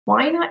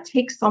why not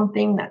take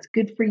something that's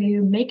good for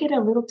you, make it a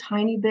little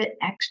tiny bit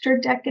extra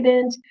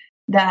decadent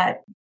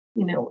that,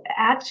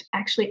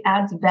 actually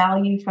adds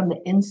value from the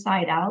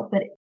inside out,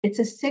 but it's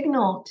a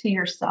signal to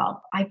yourself.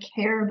 I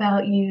care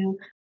about you.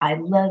 I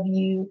love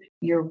you.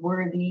 You're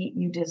worthy.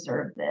 You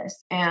deserve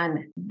this. And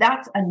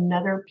that's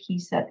another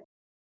piece that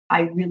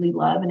I really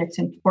love, and it's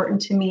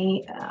important to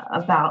me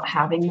about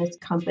having this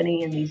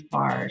company and these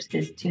bars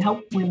is to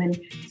help women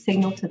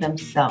signal to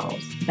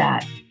themselves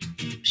that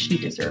she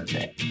deserves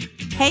it.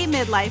 Hey,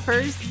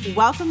 midlifers,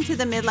 welcome to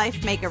the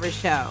Midlife Makeover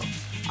Show.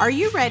 Are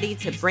you ready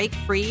to break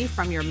free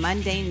from your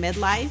mundane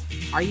midlife?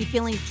 Are you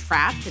feeling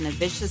trapped in a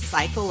vicious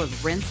cycle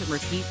of rinse and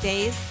repeat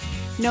days?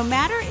 No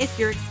matter if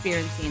you're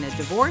experiencing a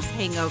divorce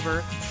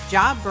hangover,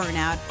 job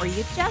burnout, or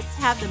you just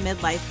have the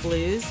midlife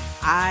blues,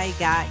 I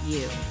got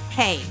you.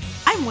 Hey,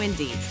 I'm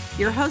Wendy,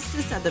 your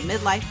hostess of the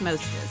Midlife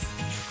Mostess.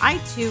 I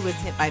too was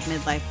hit by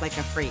midlife like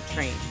a freight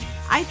train.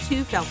 I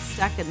too felt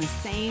stuck in the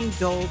same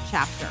dull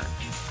chapter.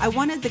 I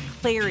wanted the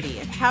clarity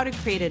of how to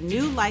create a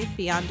new life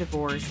beyond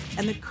divorce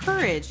and the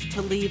courage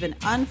to leave an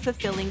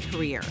unfulfilling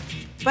career.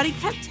 But I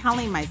kept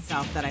telling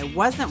myself that I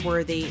wasn't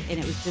worthy and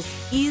it was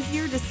just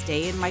easier to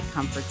stay in my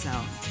comfort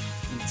zone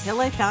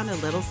until I found a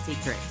little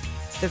secret,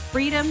 the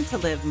freedom to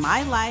live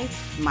my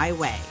life my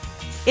way.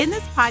 In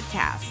this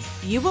podcast,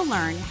 you will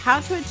learn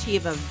how to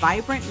achieve a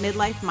vibrant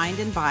midlife mind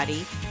and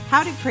body,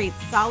 how to create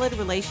solid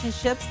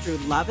relationships through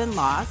love and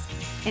loss,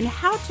 and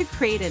how to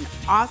create an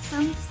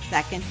awesome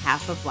second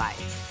half of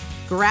life.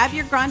 Grab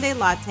your grande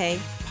latte,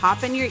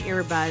 pop in your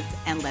earbuds,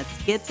 and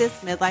let's get this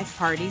midlife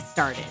party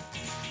started.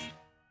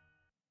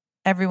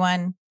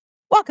 Everyone,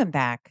 welcome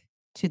back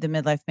to the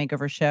Midlife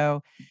Makeover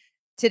Show.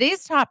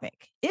 Today's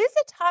topic is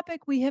a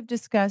topic we have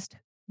discussed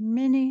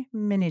many,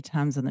 many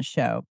times on the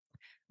show.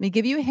 Let me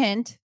give you a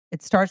hint.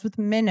 It starts with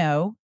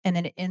Meno and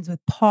then it ends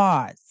with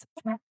pause.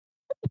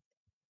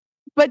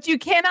 But you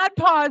cannot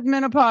pause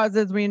menopause,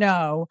 as we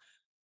know.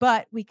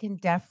 But we can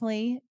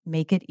definitely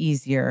make it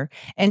easier.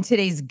 And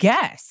today's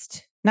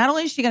guest, not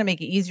only is she going to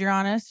make it easier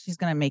on us, she's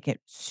going to make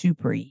it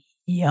super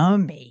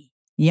yummy,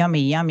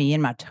 yummy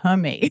in my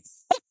tummy.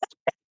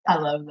 I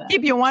love that.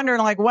 Keep you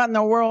wondering, like, what in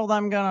the world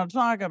I'm going to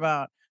talk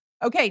about.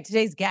 Okay,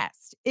 today's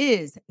guest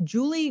is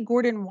Julie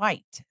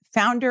Gordon-White,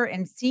 founder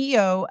and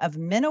CEO of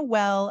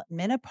MenoWell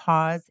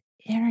Menopause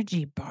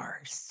Energy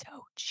Bars.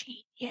 So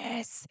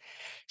genius.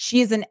 She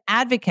is an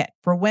advocate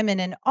for women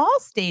in all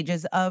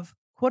stages of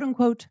quote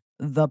unquote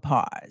the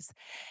pause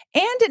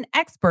and an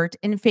expert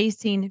in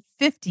facing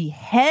 50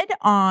 head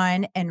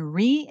on and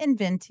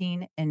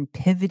reinventing and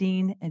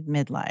pivoting in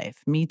midlife.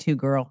 Me too,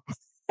 girl.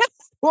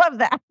 Love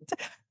that.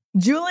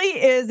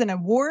 Julie is an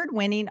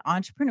award-winning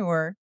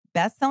entrepreneur,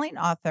 best-selling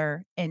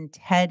author, and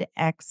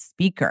TEDx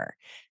speaker.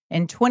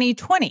 In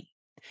 2020,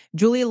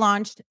 Julie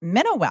launched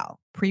MenoWell,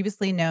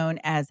 previously known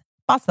as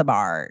Bossa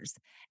Bars,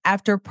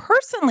 after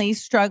personally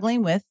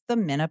struggling with the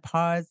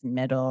menopause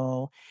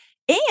middle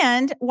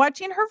and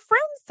watching her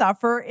friends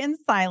suffer in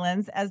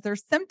silence as their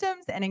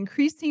symptoms and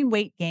increasing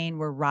weight gain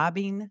were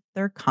robbing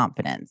their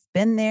confidence.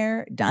 Been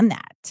there, done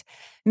that.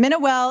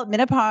 MenoWell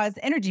Menopause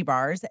Energy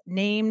Bars,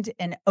 named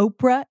an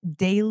Oprah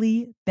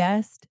Daily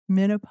Best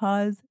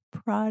Menopause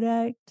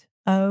Product.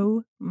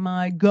 Oh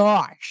my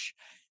gosh.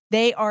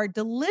 They are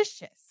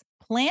delicious,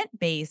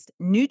 plant-based,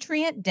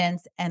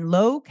 nutrient-dense, and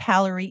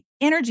low-calorie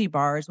energy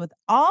bars with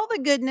all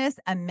the goodness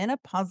a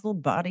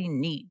menopausal body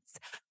needs,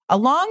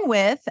 along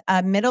with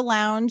a Meno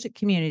Lounge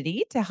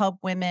community to help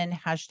women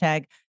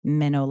hashtag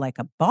Meno like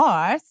a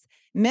boss.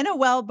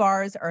 MenoWell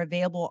bars are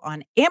available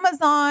on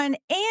Amazon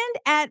and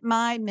at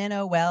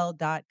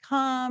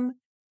mymenowell.com.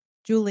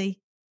 Julie,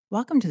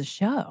 welcome to the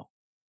show.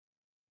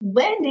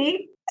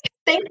 Wendy,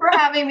 thanks for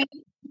having me.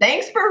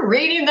 Thanks for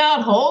reading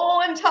that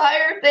whole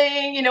entire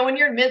thing. When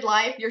you're in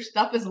midlife, your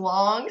stuff is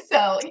long.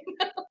 So,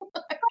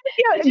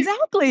 Yeah,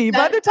 exactly.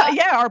 By the time,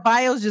 our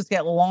bios just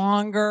get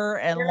longer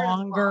and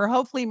longer.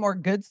 Hopefully more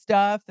good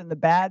stuff than the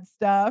bad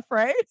stuff,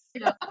 right?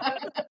 Yeah.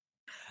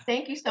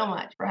 Thank you so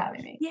much for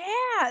having me.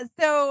 Yeah.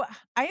 So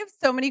I have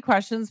so many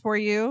questions for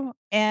you.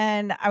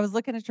 And I was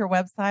looking at your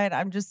website.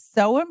 I'm just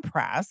so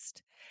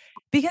impressed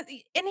because,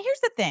 and here's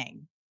the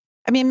thing.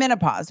 I mean,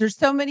 menopause,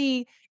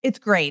 it's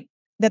great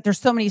that there's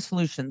so many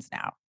solutions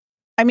now.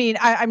 I mean,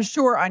 I'm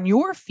sure on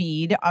your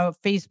feed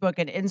of Facebook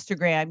and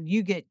Instagram,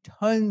 you get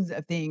tons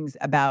of things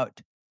about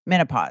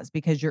menopause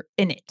because you're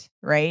in it,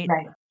 right?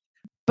 Right.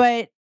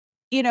 But,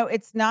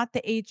 it's not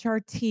the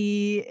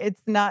HRT,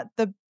 it's not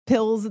the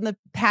pills and the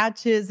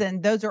patches,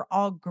 and those are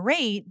all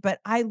great.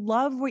 But I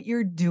love what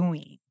you're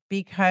doing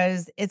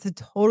because it's a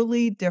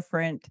totally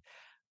different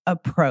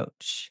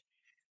approach.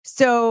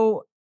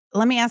 So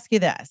let me ask you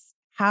this.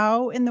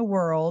 How in the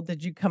world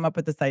did you come up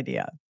with this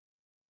idea?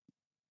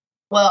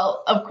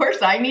 Well, of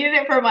course, I needed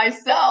it for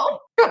myself,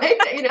 right?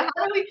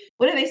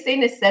 What do they say?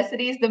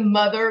 Necessity is the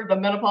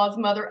menopause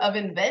mother of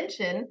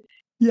invention.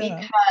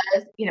 Yeah.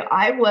 Because,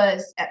 I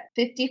was at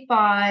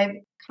 55,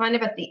 kind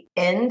of at the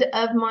end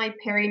of my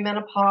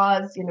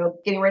perimenopause,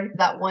 getting ready for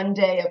that one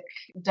day of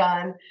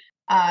done.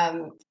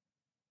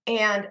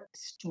 and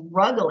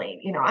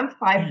struggling. I'm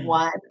five Yeah.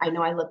 one. I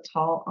know I look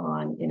tall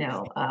on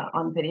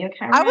video I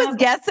camera, was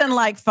guessing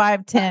like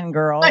 5'10",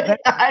 girl, but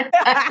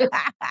but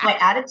my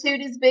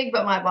attitude is big,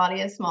 but my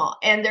body is small.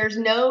 And there's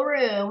no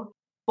room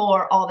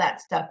for all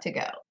that stuff to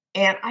go.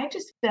 And I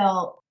just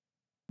felt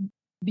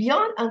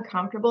beyond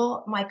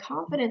uncomfortable. My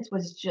confidence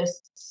was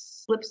just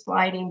slip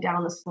sliding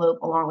down the slope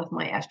along with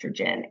my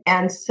estrogen.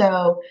 And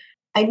so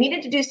I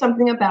needed to do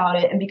something about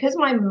it. And because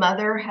my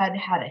mother had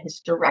had a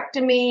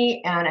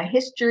hysterectomy and a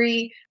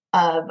history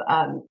of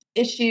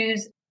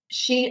issues,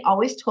 she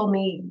always told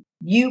me,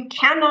 you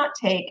cannot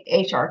take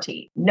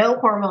HRT, no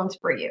hormones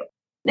for you.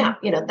 Now,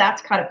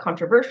 that's kind of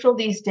controversial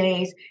these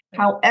days.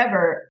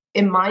 However,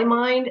 in my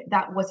mind,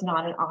 that was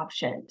not an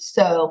option.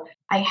 So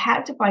I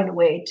had to find a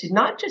way to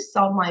not just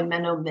solve my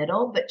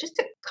middle, but just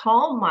to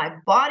calm my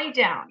body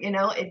down.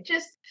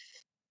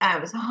 I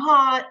was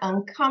hot,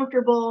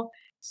 uncomfortable.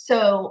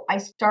 So I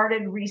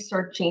started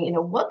researching,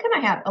 what can I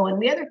have? Oh,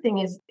 and the other thing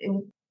is,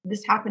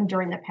 this happened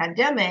during the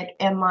pandemic,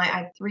 and I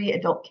have 3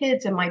 adult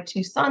kids, and my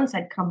 2 sons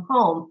had come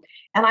home,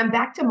 and I'm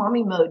back to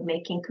mommy mode,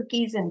 making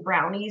cookies and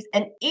brownies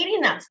and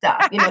eating that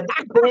stuff. They're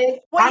big.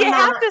 well, you I'm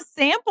have not. to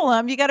sample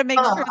them. You gotta make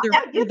sure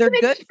Yeah, you have they're to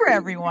make good for sure.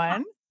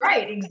 everyone.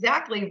 Right,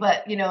 exactly.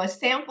 But a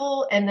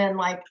sample and then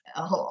like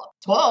a whole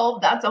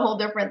 12, that's a whole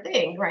different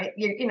thing, right?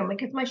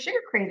 Because my sugar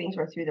cravings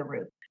were through the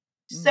roof.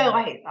 So Mm.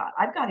 I thought,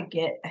 I've got to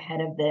get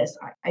ahead of this.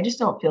 I just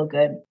don't feel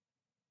good.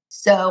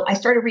 So I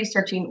started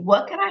researching,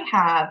 what can I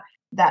have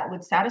that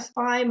would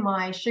satisfy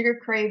my sugar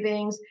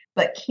cravings,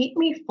 but keep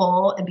me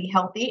full and be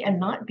healthy and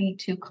not be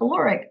too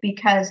caloric.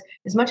 Because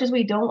as much as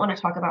we don't want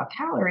to talk about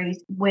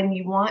calories, when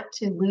you want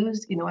to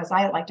lose, as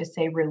I like to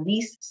say,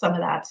 release some of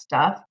that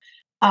stuff,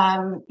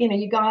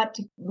 you got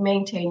to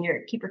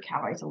keep your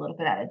calories a little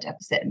bit at a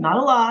deficit, not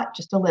a lot,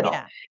 just a little.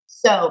 Yeah.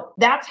 So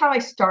that's how I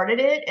started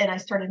it. And I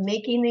started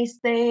making these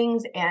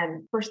things.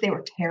 And first they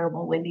were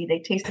terrible, Wendy. They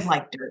tasted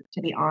like dirt,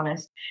 to be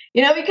honest.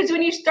 Because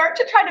when you start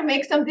to try to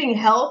make something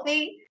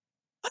healthy,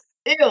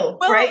 ew,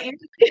 Well right?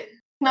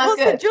 Not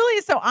so good.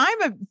 Julie, so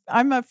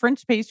I'm a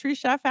French pastry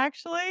chef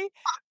actually,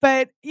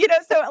 but,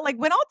 so, like,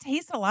 when I'll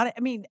taste a lot of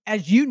I mean,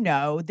 as you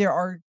know, there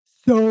are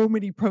so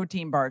many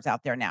protein bars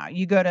out there now.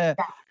 You go to,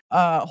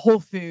 Yeah, Whole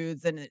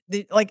Foods and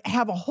they, like,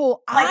 have a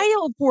whole like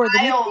aisle for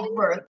them. It's mild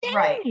birth.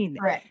 Right. insane.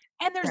 Correct.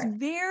 And there's Correct.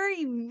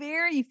 very,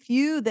 very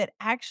few that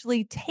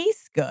actually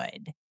taste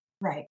good.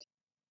 Right.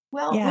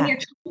 Well, when Yeah. you're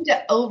trying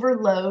to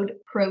overload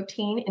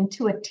protein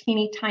into a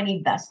teeny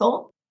tiny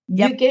vessel,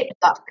 you Yep. get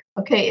yuck.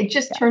 Okay. It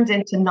just Yeah. turns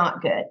into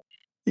not good.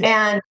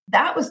 Yeah. And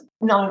that was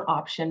not an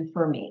option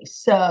for me.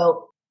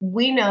 So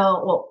we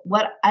know,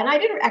 and I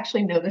didn't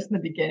actually know this in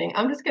the beginning.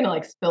 I'm just going to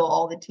like spill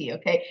all the tea.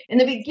 Okay. In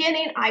the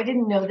beginning, I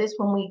didn't know this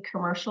when we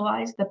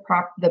commercialized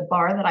the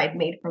bar that I'd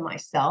made for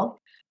myself.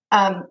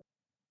 Um,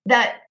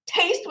 that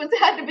taste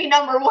had to be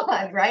number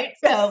one, right?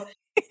 So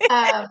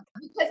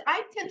because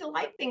I tend to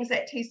like things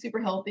that taste super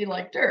healthy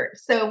like dirt.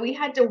 So we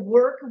had to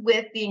work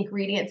with the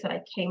ingredients that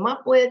I came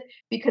up with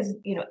because,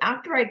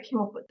 after I came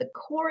up with the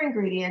core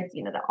ingredients,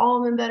 the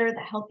almond butter, the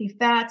healthy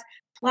fats,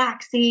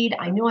 flaxseed,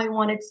 I knew I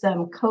wanted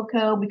some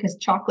cocoa because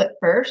chocolate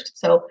first.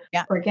 So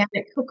Yeah.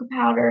 organic cocoa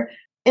powder.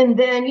 And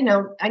then,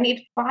 I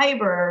need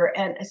fiber,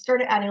 and I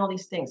started adding all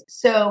these things.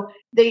 So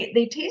they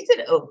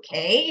tasted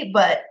okay,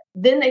 but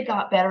then they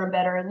got better and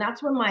better. And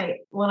that's when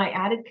I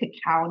added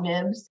cacao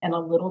nibs and a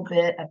little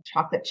bit of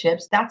chocolate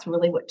chips, that's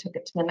really what took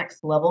it to the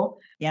next level.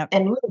 Yep.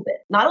 And a little bit,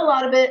 not a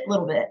lot of it, a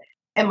little bit.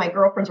 And my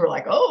girlfriends were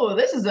like, "Oh,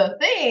 this is a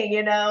thing,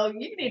 you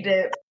need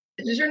to,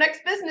 this is your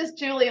next business,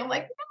 Julie." I'm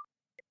like, "No,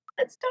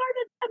 let's start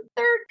a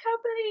third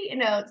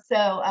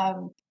company,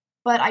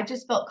 but I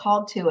just felt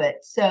called to it.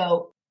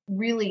 So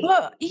really,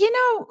 Well, that's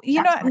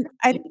my and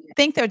I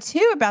think though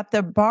too about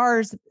the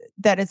bars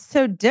that it's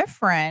so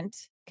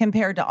different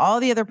compared to all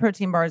the other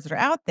protein bars that are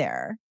out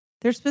there.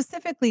 They're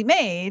specifically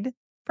made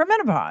for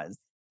menopause.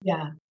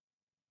 yeah.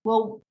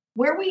 Well,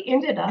 where we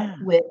ended up Yeah.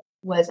 with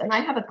was, and I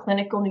have a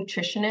clinical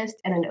nutritionist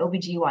and an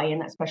OBGYN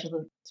that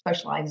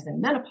specializes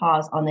in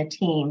menopause on the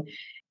team.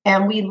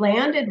 And we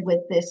landed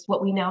with this,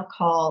 what we now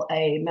call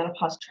a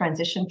menopause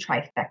transition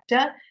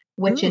trifecta,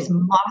 which is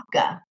Ooh.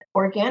 maca,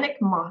 organic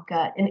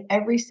maca in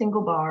every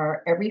single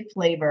bar, every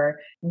flavor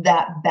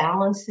that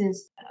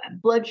balances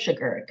blood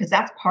sugar, because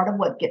that's part of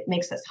what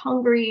makes us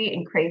hungry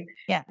and crave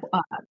Yeah.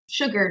 uh,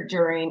 sugar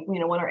during,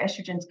 when our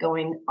estrogen's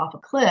going off a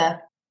cliff,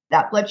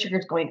 that blood sugar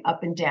is going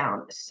up and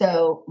down.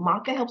 So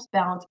maca helps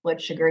balance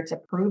blood sugar. It's a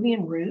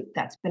Peruvian root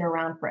that's been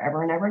around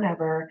forever and ever and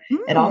ever.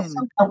 It also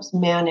Mm. helps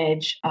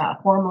manage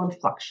hormone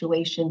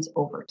fluctuations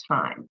over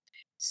time.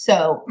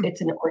 So Mm.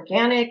 it's an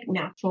organic,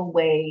 natural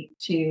way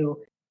to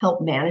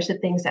help manage the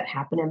things that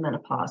happen in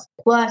menopause.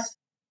 Plus,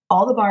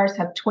 all the bars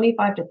have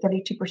 25 to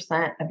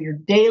 32% of your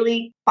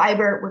daily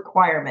fiber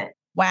requirement. And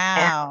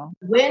Wow.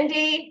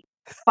 Wendy,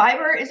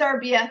 fiber is our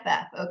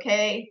BFF,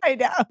 okay? I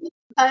know.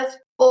 Us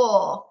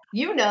full.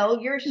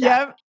 Your chef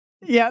Yep.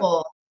 Yep.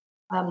 full.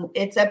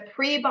 It's a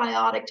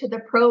prebiotic to the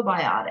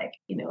probiotic.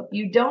 If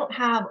you don't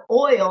have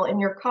oil in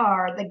your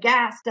car, the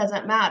gas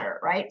doesn't matter,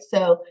 right?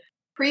 So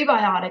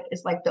Prebiotic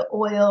is like the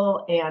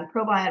oil and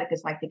probiotic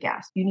is like the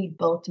gas. You need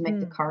both to make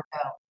the Mm. car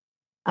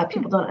go.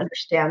 People Hmm. don't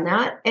understand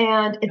that.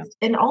 And Yep.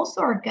 and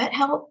also our gut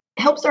health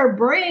helps our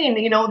brain.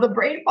 The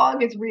brain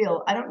fog is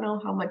real. I don't know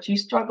how much you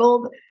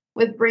struggled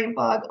with brain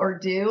fog or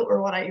do,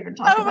 or what I even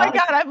talk Oh my about.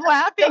 God, I'm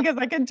laughing because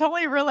I can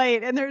totally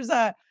relate. And there's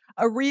a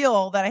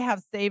reel that I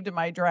have saved in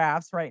my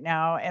drafts right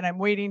now, and I'm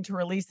waiting to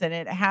release it.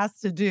 It has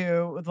to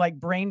do with like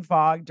brain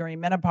fog during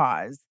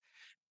menopause.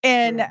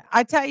 And Sure.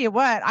 I tell you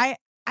what,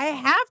 I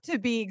have to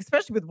be,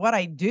 especially with what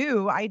I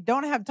do, I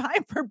don't have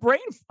time for brain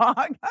fog.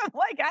 I'm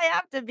like, I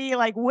have to be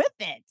like with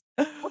it.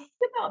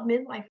 About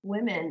midlife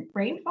women,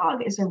 brain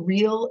fog is a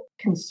real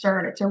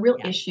concern. It's a real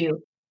Yeah. issue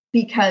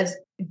because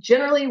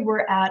generally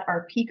we're at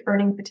our peak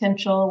earning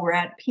potential, we're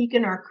at peak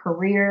in our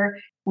career,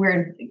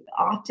 we're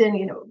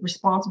often,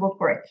 responsible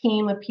for a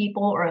team of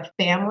people or a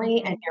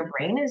family, and Mhm. your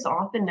brain is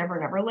often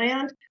never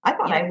land. I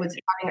thought I Yep. was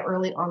having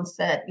early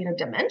onset,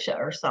 dementia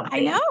or I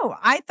something. know.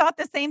 I thought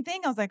the same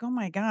thing. I was like, "Oh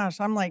my gosh."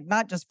 I'm like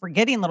not just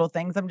forgetting little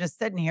things. I'm just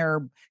sitting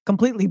here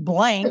completely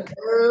blank.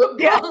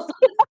 Yeah. No.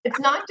 It's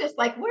not just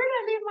like, where did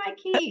I leave my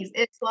keys?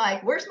 It's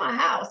like, where's my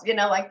house?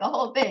 Like the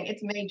whole thing.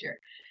 It's major.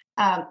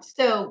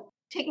 So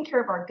taking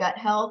care of our gut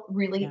health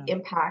really Yeah.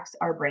 impacts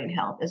our brain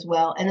health as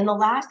well. And then the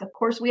last, of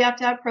course, we have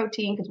to have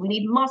protein because we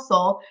need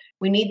muscle.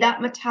 We need that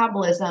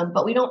metabolism,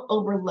 but we don't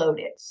overload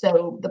it.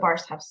 So the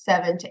bars have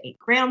 7 to 8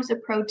 grams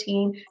of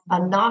protein,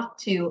 Mhm. enough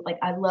to like,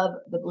 I love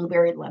the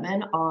blueberry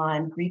lemon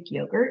on Greek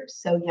yogurt.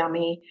 So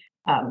yummy.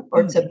 Or Oh,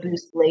 it's a yeah.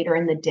 boost later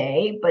in the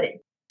day, but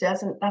it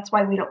doesn't, that's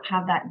why we don't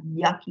have that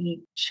yucky,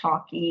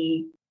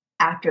 chalky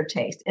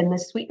aftertaste. And the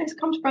sweetness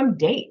comes from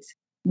dates.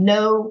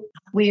 No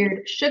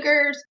weird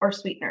sugars or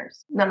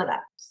sweeteners, none of that.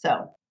 So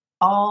It's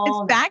all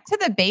natural. back to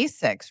the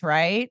basics,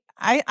 right?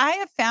 I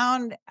have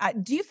found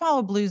do you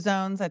follow Blue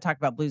Zones? I talk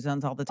about Blue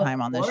Zones all the Of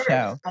time on this course.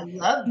 show. I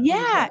love blue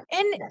Yeah, zone.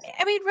 and Yes,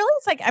 I mean, really,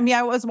 it's like I mean,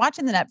 I was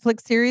watching the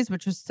Netflix series,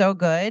 which was so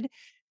good.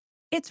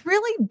 It's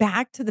really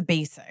back to the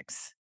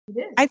basics. it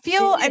is. I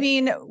feel, It I is.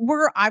 mean,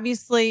 we're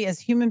obviously as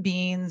human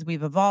beings,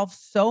 we've evolved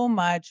so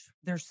much.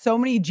 There's so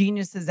many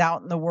geniuses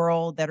out in the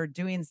world that are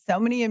doing so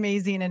many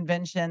amazing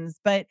inventions,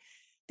 but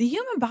the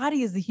human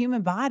body is the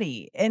human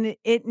body and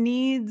it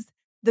needs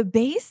the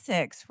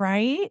basics,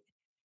 right?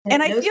 And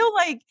And it I knows. feel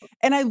like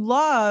and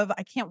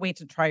I can't wait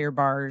to try your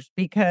bars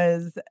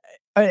because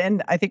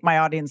and I think my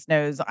audience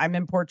knows I'm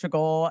in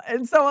Portugal.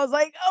 And so I was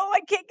like, "Oh,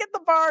 I can't get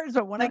the bars,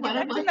 but when I Like, get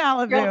why don't back to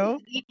I? Here, I'll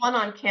just Malibu." eat one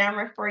on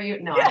camera for you.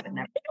 No, I Yeah, would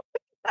never.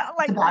 I'm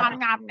It's a like, bad "Nom, thing.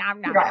 nom,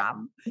 nom, You're nom, right.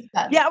 nom." It's a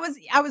bad Yeah,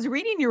 thing. I was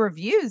reading your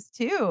reviews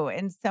too,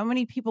 and so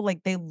many people,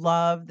 like, they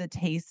love the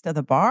taste of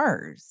the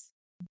bars.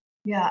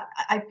 Yeah,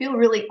 I feel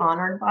really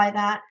honored by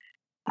that.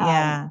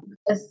 Yeah.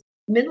 As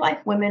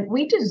midlife women,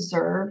 we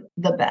deserve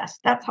the best.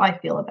 That's how I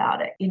feel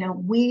about it.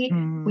 We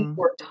Mm,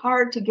 worked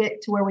hard to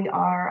get to where we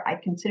are. I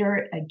consider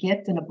it a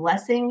gift and a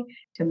blessing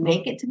to mm,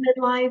 make it to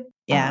midlife.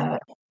 yeah,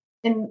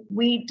 And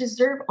we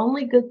deserve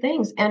only good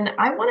things. And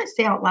I want to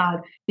say out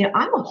loud,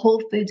 I'm a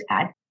whole foods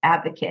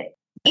advocate.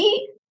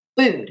 Eat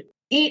food,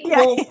 eat yeah.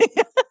 whole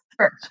food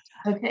first.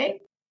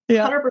 Okay.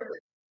 Yeah, 100%.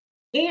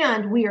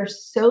 And we are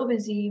so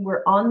busy.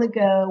 We're on the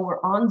go.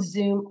 We're on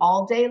Zoom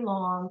all day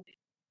long.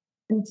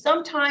 And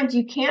sometimes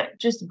you can't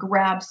just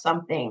grab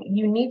something.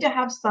 You need to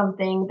have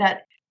something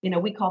that,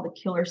 we call the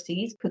killer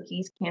C's,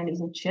 cookies, candies,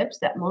 and chips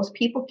that most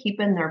people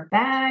keep in their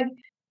bag,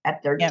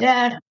 at their yep,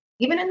 desk,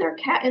 even in their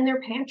in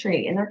their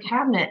pantry, in their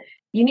cabinet.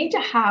 You need to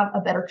have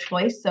a better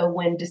choice. So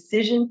when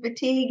decision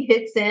fatigue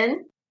hits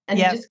in and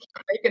you yep, just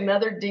can't make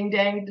another ding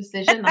dang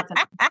decision, that's a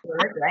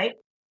word, right?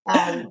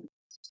 Um,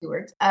 2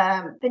 words.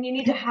 Then you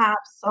need to have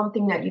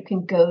something that you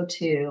can go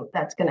to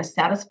that's going to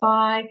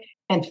satisfy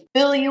and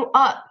fill you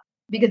up,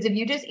 because if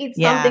you just eat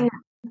something yeah.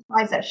 that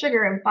satisfies that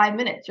sugar in 5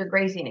 minutes, you're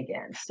grazing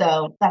again.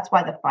 So that's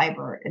why the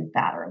fiber and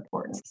fat are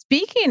important.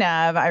 Speaking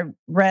of, I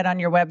read on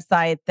your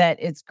website that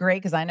it's great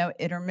because I know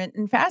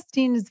intermittent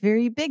fasting is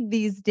very big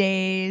these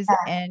days,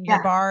 Yeah, and your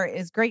yeah, bar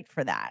is great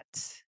for that.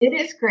 it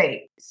is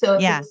great. So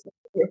if Yeah, it's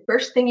your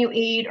first thing you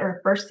eat or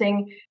first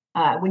thing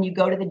when you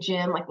go to the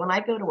gym, like when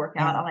I go to work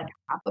out, yeah. I like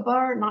half a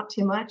bar, not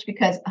too much,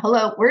 because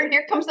hello, where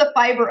here comes the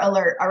fiber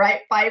alert. All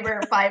right,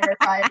 fiber, fiber,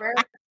 fiber.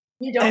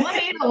 You don't want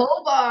to eat a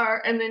whole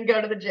bar and then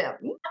go to the gym.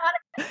 Not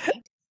a good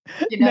idea.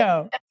 You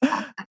know,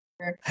 No.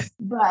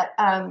 but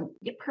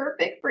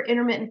perfect for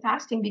intermittent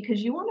fasting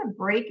because you want to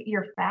break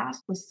your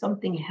fast with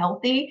something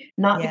healthy,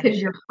 not Yeah,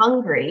 because you're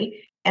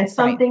hungry, and right.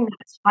 something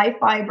that's high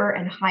fiber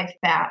and high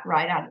fat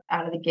right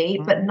out of the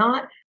gate, but Mhm.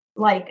 not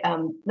like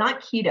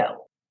not keto.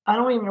 I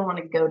don't even want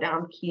to go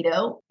down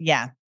keto.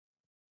 Yeah.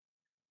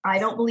 I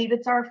don't believe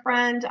it's our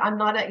friend. I'm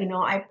not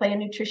I play a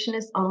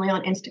nutritionist only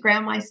on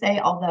Instagram, I say,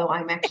 although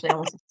I'm actually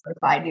almost a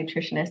certified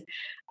nutritionist.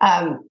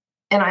 Um,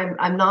 and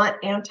I'm not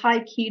anti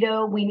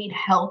keto. We need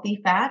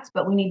healthy fats,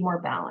 but we need more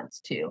balance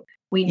too.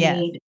 We Yes.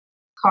 need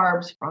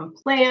carbs from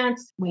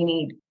plants. We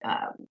need,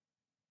 a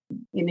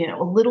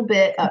little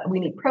bit, we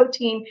need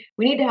protein.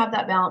 We need to have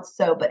that balance.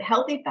 So, but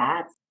healthy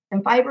fats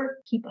and fiber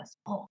keep us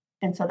full.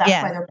 And so that's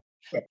why Yes. they're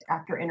perfect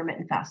after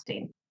intermittent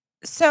fasting.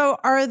 So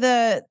are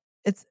the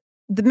it's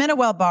the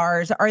MenoWell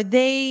bars, are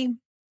they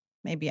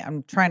maybe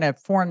I'm trying to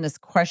form this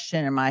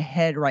question in my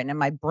head right now,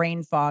 my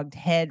brain fogged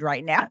head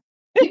right now.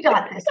 You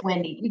got this,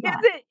 Wendy. You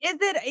got Is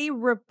it a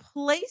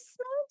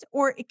replacement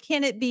or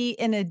can it be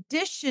in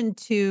addition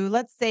to,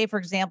 let's say, for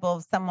example,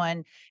 if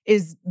someone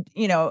is,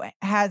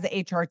 has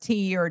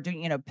HRT or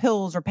doing,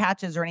 pills or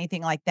patches or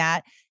anything like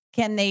that,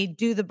 can they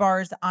do the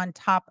bars on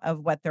top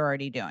of what they're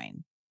already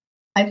doing?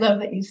 I love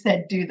that you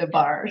said do the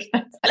bars.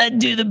 Let's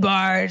do the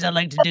bars. I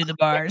like to do the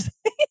bars.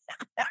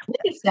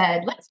 He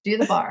said, let's do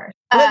the bars.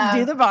 Let's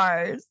do the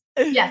bars.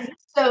 Yes.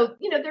 So,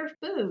 they're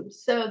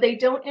foods. So they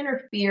don't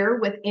interfere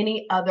with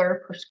any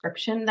other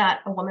prescription that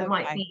a woman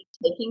might Okay. be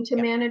taking to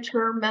Yep. manage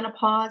her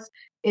menopause.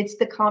 It's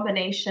the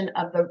combination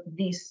of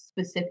these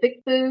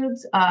specific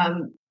foods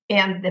Mhm.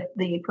 and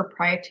the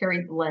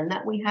proprietary blend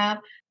that we have.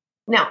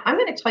 Now, I'm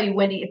going to tell you,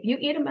 Wendy, if you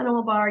eat a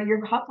mineral bar,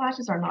 your hot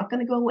flashes are not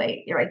going to go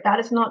away. You're right. That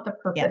is not the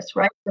Yeah. purpose,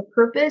 right? The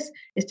purpose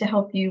is to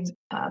help you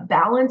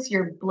balance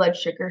your blood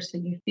sugar so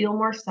you feel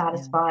more Yeah.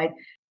 satisfied,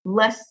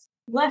 less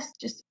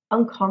just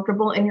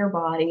uncomfortable in your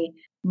body,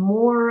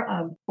 more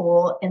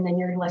full, and then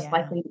you're less Yeah.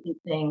 likely to eat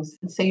things.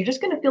 And so you're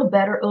just going to feel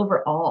better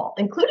overall,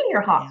 including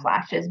your hot Yeah.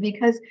 flashes,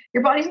 because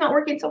your body's not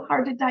working so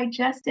hard to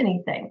digest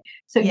anything.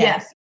 So Yes.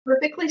 yes,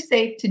 perfectly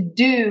safe to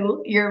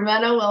do your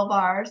MenoWell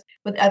bars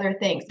with other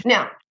things.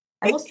 Now,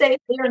 I will say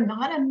they are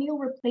not a meal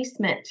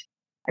replacement.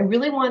 I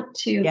really want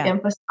to Yeah.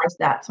 emphasize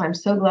that. So I'm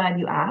so glad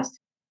you asked.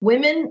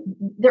 Women,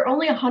 they're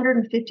only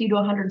 150 to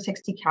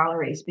 160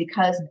 calories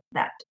because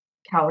that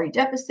calorie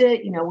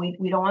deficit,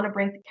 we don't want to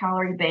break the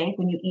calorie bank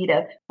when you eat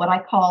what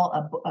I call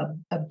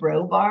a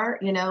bro bar,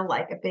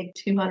 like a big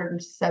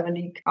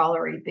 270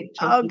 calorie, big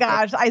Oh chunky thing.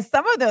 gosh, I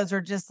some of those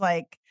are just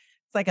like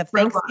it's like a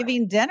Bro bar.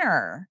 Thanksgiving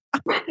dinner.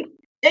 Right.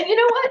 And you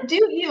know what?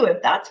 Do you.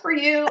 If that's for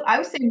you, I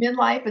would say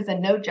midlife is a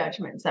no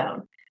judgment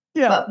zone.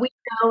 Yeah. But we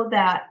know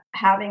that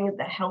having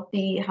the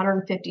healthy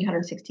 150,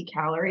 160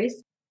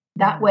 calories,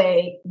 that Mhm.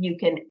 way you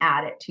can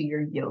add it to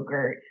your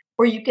yogurt,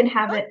 or you can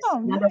have it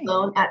Oh, stand nice.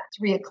 alone at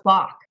 3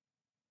 o'clock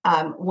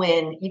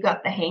when you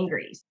got the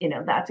hangries.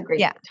 That's a great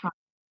Yeah. time.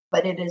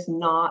 But it is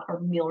not a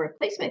meal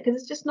replacement because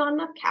it's just not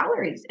enough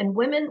calories. And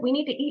women, we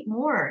need to eat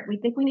more. We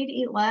think we need to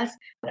eat less,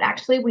 but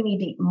actually, we need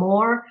to eat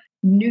more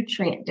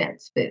nutrient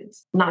dense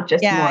foods, not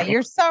just Yeah, more.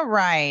 you're so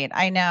right.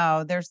 I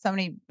know there's so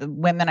many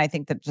women I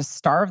think that just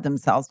starve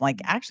themselves.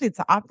 Like actually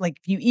like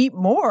if you eat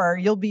more,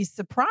 you'll be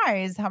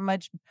surprised how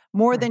much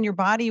more Right. than your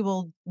body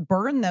will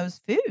burn those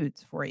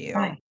foods for you.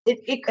 Right.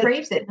 It But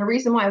craves it. The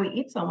reason why we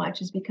eat so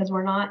much is because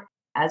we're not,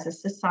 as a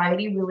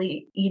society,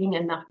 really eating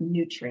enough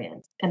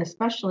nutrients. And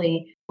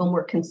especially when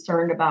we're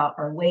concerned about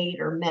our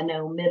weight or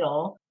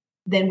middle,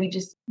 then we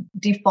just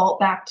default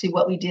back to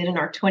what we did in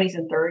our 20s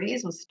and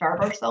 30s was starve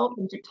ourselves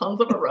into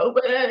tons of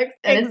aerobics.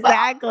 And it's the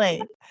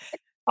exactly.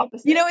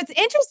 opposite. It's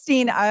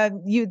interesting.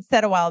 You'd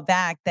said a while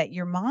back that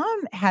your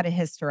mom had a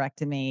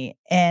hysterectomy,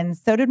 and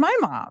so did my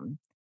mom.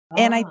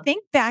 And I Ah,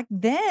 think back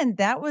then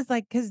that was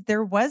like because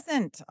there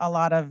wasn't a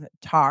lot of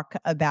talk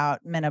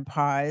about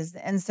menopause.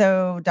 And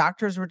so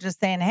doctors were just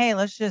saying, hey,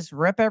 let's just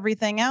rip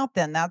everything out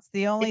then. That's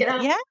the only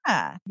thing. yeah,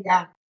 Yeah.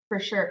 yeah, for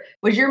sure.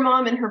 Was your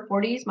mom in her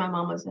 40s? My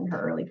mom was in her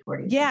early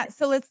 40s, I Yeah. think.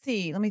 So let's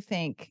see. Let me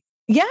think.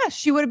 Yeah,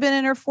 she would have been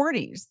in her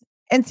 40s.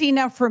 And see,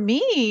 now for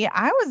me,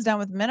 I was done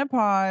with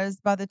menopause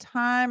by the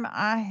time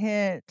I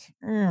hit,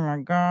 oh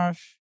my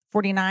gosh,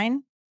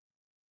 49.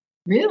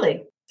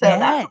 Really? So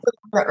that's Yes.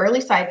 the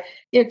early side.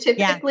 Yeah.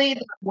 Typically,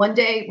 one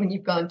day when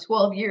you've gone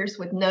 12 years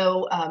with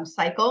no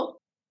cycle,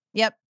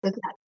 Yep. so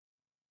that's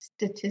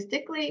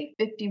statistically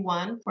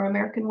 51 for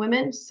American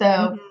women. So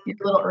Mhm. you're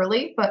a little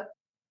early, but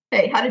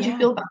hey, how did you Yeah.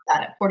 feel about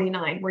that at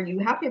 49? Were you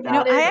happy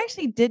about I it?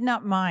 actually did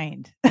not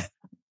mind. Yeah,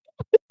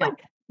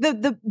 Like,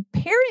 the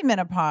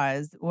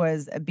perimenopause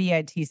was a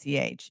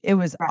bitch. It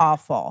was right,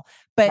 awful.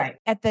 But right.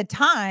 at the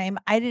time,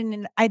 I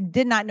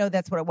did not know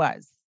that's what it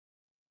was.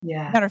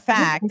 Yeah. Matter of Isn't it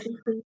fact,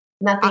 interesting?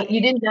 Nothing. I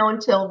You didn't know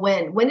until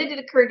when? When did it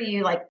occur to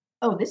you, like,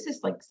 oh, this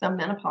is like some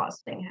menopause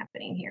thing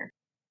happening here?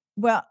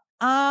 well,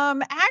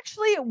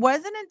 actually, it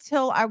wasn't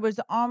until I was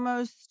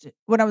almost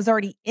when I was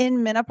already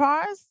in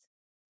menopause,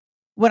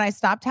 when I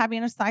stopped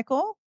having a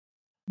cycle.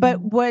 But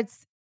Mhm.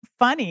 what's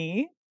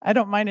funny, I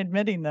don't mind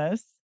admitting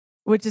this,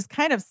 which is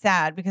kind of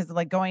sad because of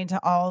like going to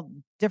all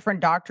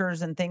different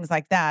doctors and things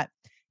like that.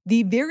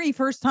 The very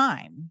first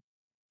time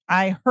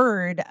I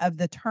heard of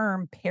the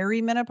term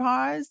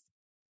perimenopause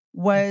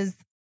was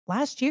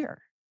last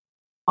year.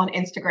 On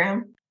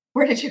Instagram?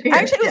 Where did you hear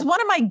Actually, it it? was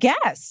one of my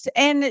guests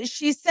and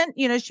she sent,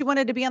 she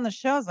wanted to be on the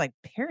show. I was like,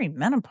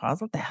 perimenopause,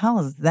 what the hell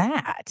is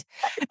that?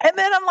 And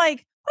then I'm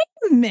like,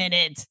 wait a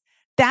minute.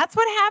 That's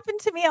what happened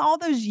to me all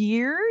those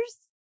years?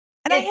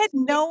 And I had It's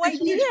no the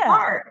huge idea.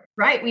 part,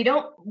 right?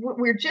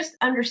 We're just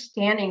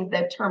understanding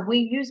the term. We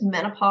use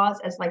menopause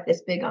as like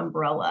this big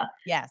umbrella,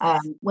 Yes.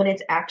 when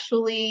it's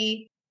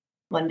actually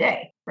one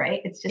day,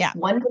 right? It's Yeah. just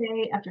one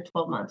day after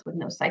 12 months with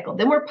no cycle.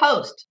 Then we're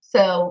post.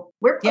 So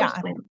we're post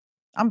Yeah. women.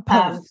 I'm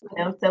post.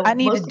 I So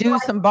need to most of do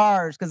some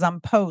bars because I'm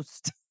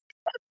post.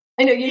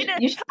 I know Needed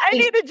you should I see.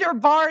 needed your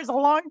bars a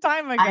long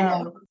time I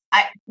ago. know.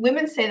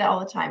 women say that all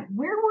the time.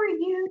 Where were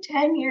you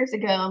 10 years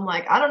ago? I'm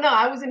like, I don't know.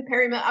 I was in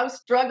perimenopause. I was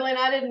struggling.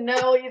 I didn't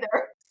know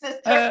either,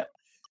 sister. Uh,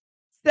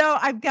 so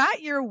I've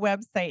got your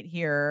website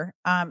here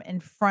in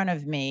front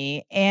of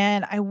me,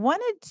 and I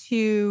wanted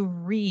to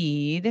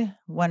read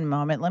one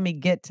moment. Let me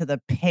get to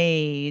the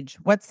page.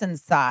 What's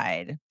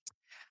inside?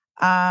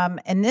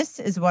 And this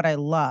is what I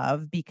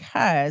love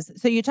because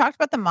so you talked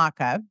about the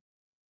maca.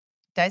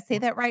 Did I say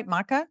that right?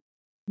 Maca?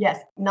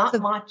 Yes, not So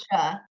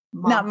matcha,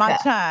 not maca.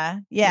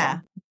 matcha. Yeah, Yeah.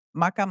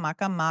 Maca,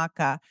 maca, maca.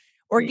 there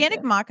you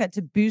Organic go. maca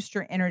to boost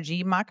your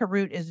energy. Maca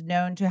root is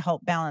known to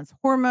help balance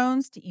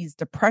hormones, to ease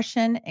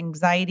depression,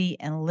 anxiety,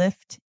 and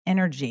lift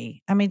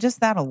energy. I mean, just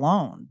that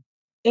alone.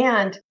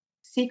 And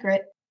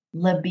secret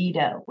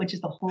libido, which is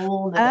a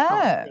whole nother Oh,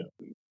 conversation.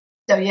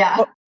 So yeah,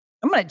 well,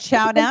 I'm going to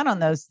chow down on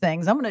those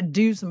things. I'm going to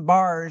do some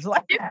bars.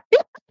 Like, give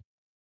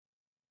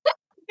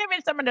me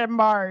some of them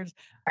bars.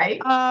 right?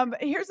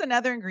 Here's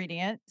another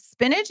ingredient: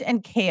 spinach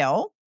and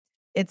kale.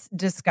 It's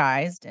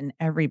disguised in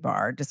every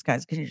bar,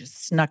 disguised because you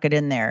just snuck it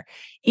in there.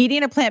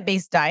 Eating a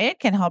plant-based diet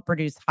can help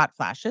reduce hot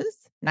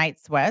flashes, night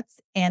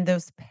sweats, and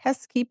those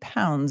pesky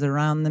pounds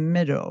around the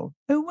middle.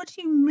 Oh, what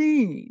do you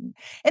mean?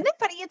 Isn't that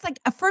funny? It's like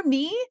for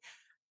me,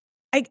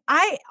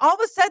 I all of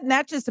a sudden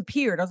that just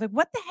appeared. I was like,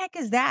 what the heck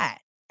is that?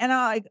 And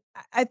I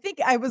think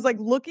I was like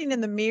looking in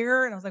the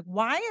mirror and I was like,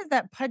 why is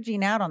that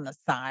pudging out on the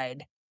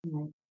side?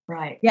 Right.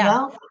 Right. Yeah.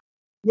 Well,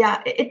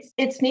 yeah,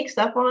 it sneaks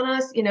up on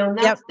us, and Yep.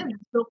 that's the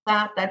visceral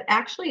fat that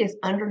actually is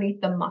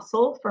underneath the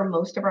muscle for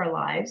most of our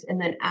lives.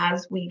 And then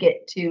as we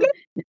get to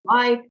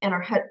life and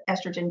our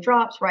estrogen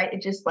drops, right,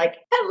 it just like,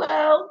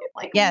 hello,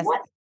 like Yes.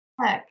 what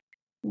the heck?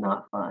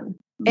 Not fun.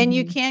 And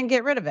you Mhm. can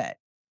get rid of it.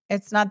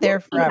 It's not Yeah,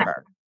 there yeah.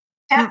 forever.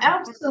 Mm-mm.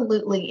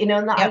 Absolutely. And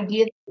the Yep.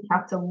 idea that we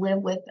have to live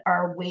with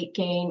our weight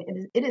gain,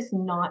 it is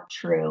not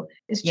true.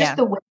 It's just Yeah.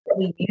 the way that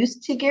we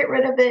used to get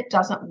rid of it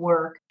doesn't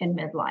work in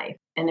midlife.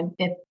 And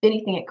if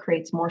anything, it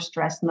creates more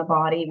stress in the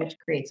body, which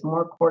creates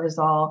more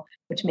cortisol,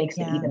 which makes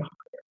it Yeah. even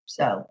harder.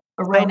 So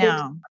I aerobics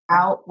know.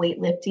 out,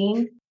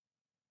 weightlifting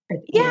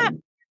is Yeah.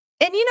 in.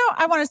 And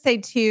I want to say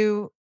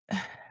too,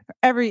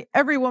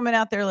 every woman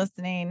out there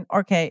listening,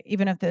 okay,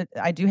 even if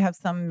I do have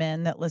some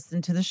men that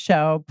listen to the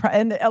show,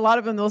 and a lot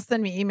of them they'll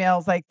send me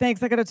emails like,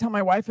 "Thanks, I got to tell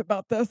my wife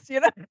about this."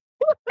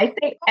 I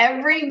think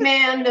every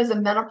man knows a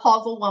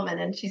menopausal woman,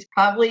 and she's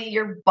probably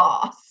your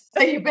boss.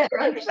 So you better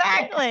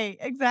understand. Exactly,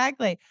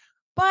 exactly.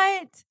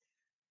 But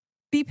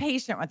be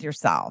patient with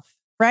yourself,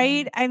 Yeah.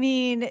 right? I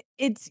mean,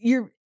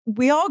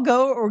 we all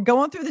or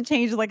going through the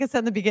changes. Like I said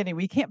in the beginning,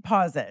 we can't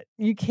pause it.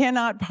 You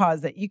cannot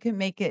pause it. You can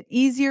make it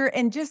easier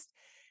and just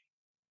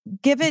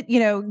give it,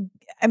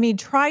 I mean,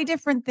 try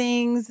different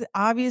things.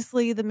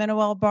 Obviously, the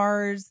MenoWell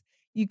bars,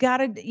 you got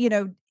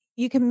to,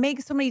 you can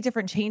make so many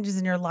different changes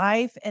in your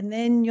life and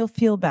then you'll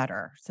feel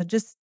better. So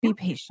just be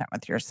patient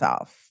with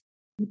yourself.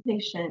 Be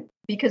patient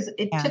because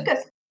it Yeah. took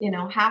us,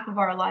 half of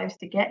our lives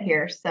to get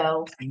here.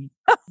 So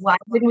why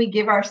wouldn't we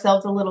give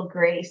ourselves a little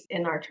grace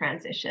in our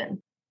transition?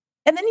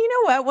 And then you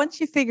know what? Once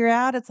you figure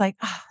out, it's like,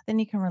 then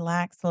you can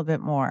relax a little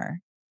bit more.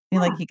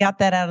 You're like, Yeah. you got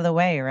that out of the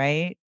way,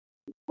 right?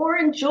 Or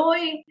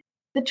enjoy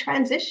the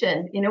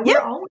transition. Yeah. We're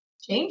always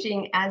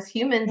changing as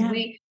humans.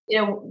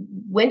 Yeah.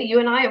 Wendy, you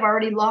and I have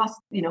already lost,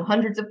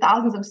 hundreds of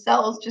thousands of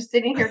cells just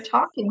sitting here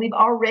talking. We've I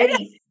know.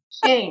 already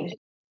changed.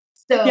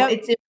 So Yep.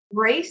 it's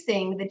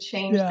embracing the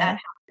change Yeah. that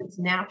happens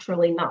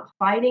naturally, not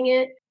fighting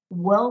it, Yeah.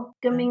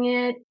 welcoming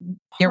it,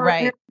 You're partnering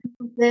right.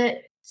 with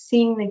it,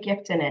 seeing the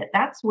gift in it.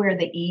 That's where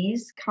the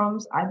ease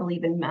comes, I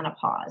believe, in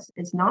menopause.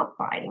 It's not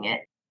fighting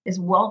it, is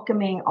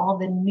welcoming all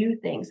the new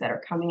things that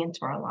are coming into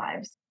our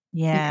lives.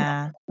 Because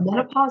Yeah.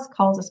 menopause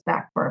calls us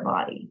back to our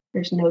body.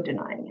 There's no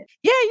denying it.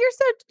 Yeah,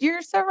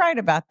 you're so right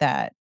about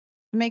that.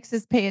 It makes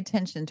us pay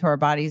attention to our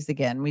bodies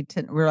again.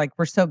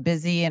 We're so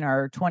busy in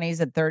our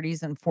 20s and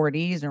 30s and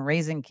 40s and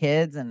raising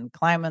kids and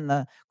climbing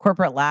the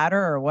corporate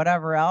ladder or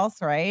whatever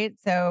else, right?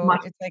 So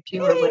Much it's like,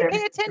 do or hey, whatever.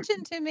 pay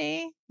attention to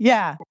me.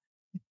 Yeah. Exactly.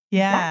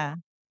 Yeah.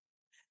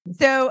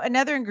 So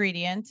another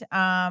ingredient,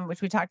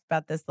 which we talked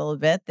about this a little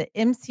bit, the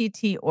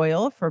MCT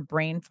oil for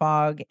brain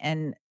fog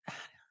and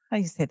how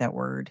do you say that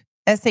word?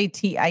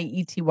 Satiety.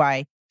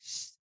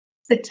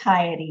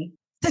 Satiety.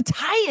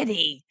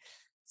 Satiety.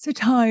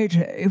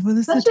 Satiety. Well,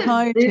 the Such a Zeus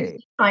satiety.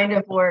 kind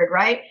of word,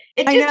 right?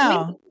 It I just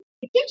means know.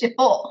 it keeps you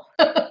full.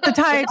 Without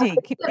Satiety.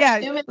 the Yeah.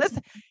 two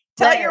Listen,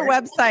 tell your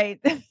letters, website,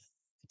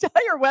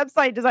 tell your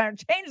website designer,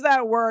 change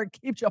that word,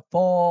 keeps you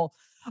full.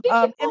 keeps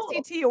you full.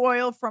 MCT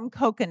oil from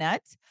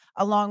coconut,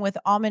 along with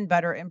almond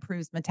butter,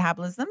 improves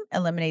metabolism,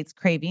 eliminates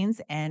cravings,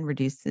 and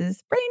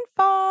reduces brain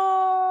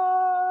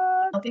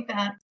fog. Healthy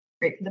fat,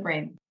 great for the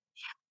brain.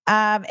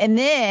 And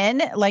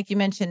then, like you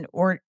mentioned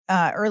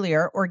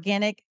earlier,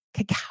 organic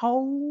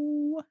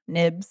cacao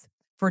nibs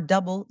for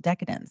double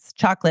decadence.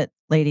 Chocolate,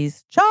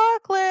 ladies,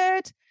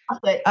 chocolate.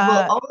 But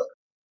Uh,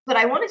 but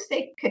I want to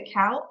say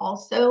cacao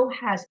also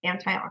has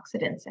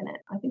antioxidants in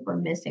it. I think we're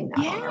missing that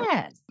on our.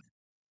 yes.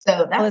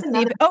 So that's Let's see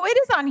if another. it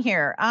is on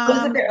here. Oh,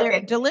 is it there? They're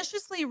Okay.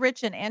 deliciously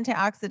rich in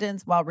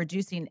antioxidants while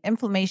reducing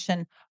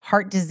inflammation,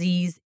 heart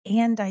disease,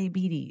 and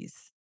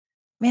diabetes.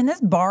 Man,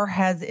 this bar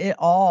has it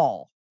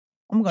all.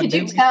 I'm gonna Could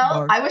you do this tell?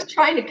 bar. I was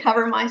trying to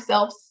cover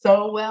myself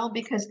so well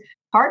because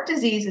heart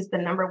disease is the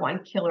number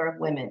one killer of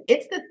women.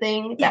 It's the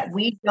thing Yes. that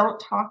we don't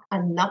talk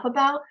enough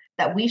about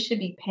that we should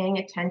be paying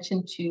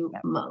attention to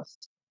Yep.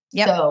 most.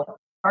 Yep. So,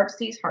 heart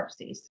disease, heart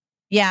disease.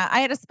 Yeah, I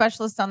had a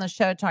specialist on the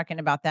show talking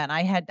about that,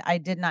 and I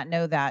did not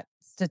know that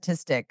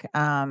statistic,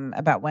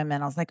 about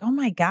women. I was like, "Oh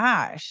my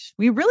gosh,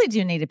 we really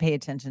do need to pay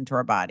attention to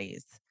our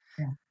bodies."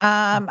 Yeah.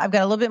 I've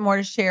got a little bit more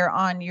to share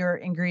on your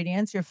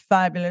ingredients, your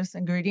fabulous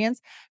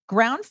ingredients.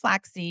 Ground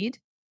flaxseed,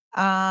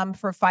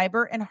 for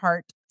fiber and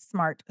heart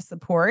smart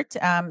support.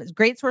 It's a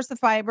great source of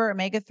fiber,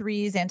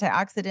 omega-3s,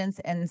 antioxidants,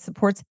 and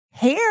supports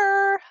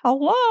hair.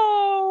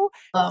 Hello.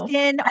 Oh,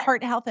 Skin,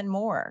 heart health, and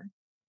more.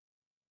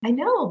 I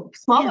know.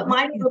 Small Man, but this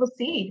mighty is little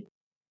seed.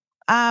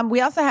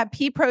 we also have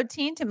pea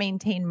protein to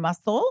maintain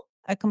muscle.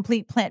 A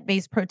complete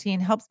plant-based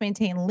protein helps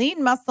maintain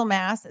lean muscle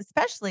mass,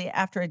 especially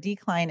after a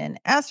decline in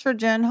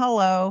estrogen.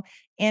 Hello,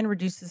 and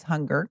reduces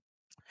hunger.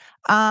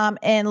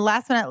 And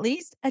last but not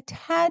least, a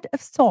tad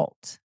of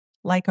salt,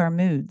 like our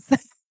moods.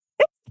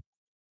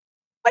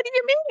 What do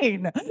you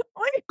mean? Like,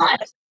 What? our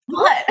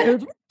What?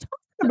 moods? What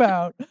are you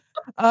talking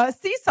about?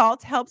 Sea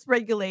salt helps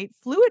regulate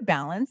fluid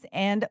balance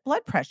and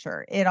blood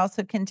pressure. It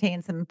also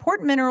contains some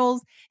important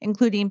minerals,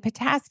 including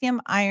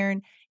potassium,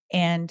 iron,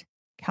 and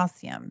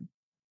calcium.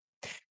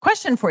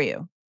 Question for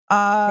you.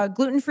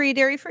 Gluten-free,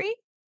 dairy-free?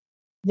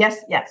 Yes,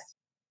 yes.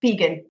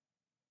 Vegan.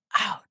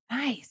 Oh,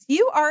 nice.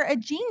 You are a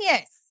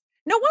genius.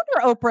 No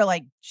wonder Oprah,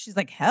 like, she's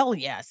like, hell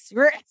yes.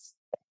 You're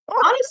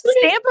Honestly,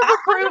 stamp of I'm not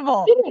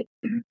approval.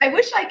 kidding. I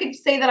wish I could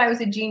say that I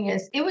was a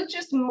genius. It was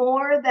just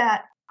more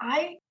that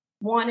I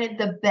wanted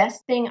the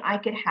best thing I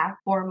could have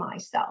for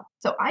myself.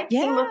 So I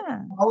came up Yeah.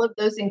 with all of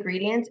those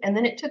ingredients, and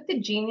then it took the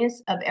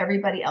genius of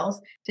everybody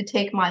else to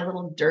take my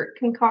little dirt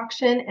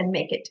concoction and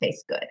make it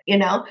taste good, you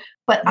know?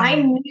 But I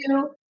Yeah.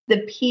 knew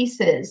the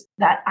pieces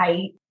that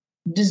I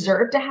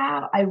deserved to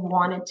have, I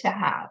wanted to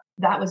have.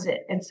 That was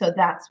it. And so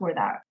that's where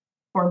that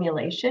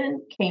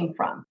formulation came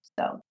from.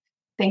 So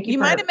thank you You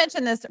might have for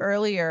mentioned this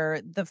earlier,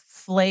 the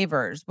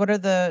flavors. What are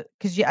the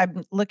because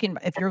I'm looking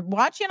if you're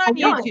watching I on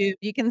know. YouTube,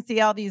 you can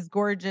see all these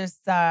gorgeous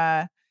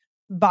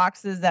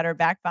boxes that are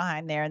back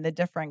behind there and the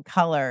different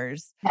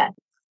colors. Yeah.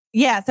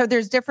 Yeah, so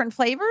there's different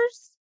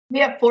flavors? We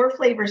have 4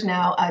 flavors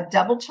now,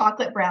 double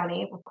chocolate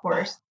brownie, of Oh,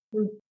 course,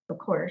 of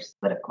course,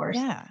 but of course.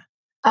 yeah.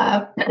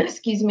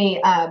 Excuse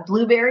me,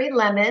 blueberry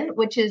lemon,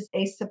 which is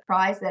a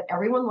surprise that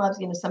everyone loves.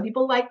 You know, some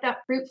people like that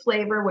fruit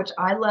flavor, which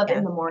I love in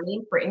Yeah. the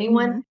morning. For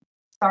anyone, Mhm.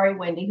 sorry,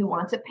 Wendy, who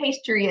wants a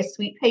pastry, a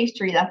sweet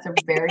pastry, that's a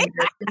very,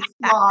 very good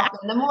swap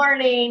in the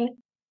morning.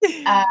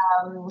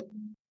 Um,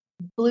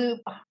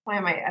 why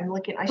am I? I'm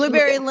looking. I should look at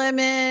Blueberry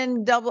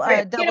lemon, double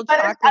right, double peanut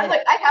butter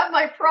chocolate. I have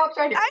my props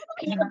right here. I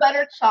Peanut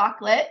butter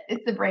chocolate,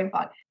 it's the brain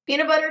fog.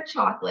 Peanut butter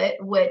chocolate,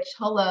 which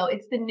hello,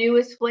 it's the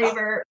newest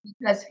flavor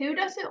because who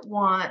doesn't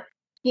want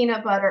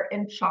peanut butter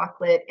and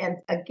chocolate? And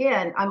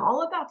again, I'm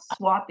all about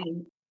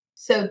swapping.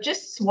 So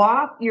just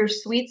swap your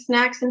sweet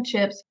snacks and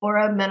chips for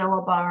a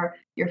MenoWell bar.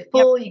 You're Yep.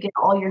 full, you get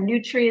all your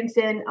nutrients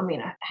in. I mean,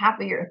 a half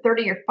of your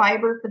 30 your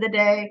fiber for the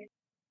day.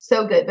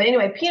 So good. But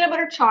anyway, peanut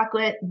butter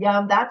chocolate,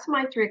 yum. That's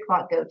my 3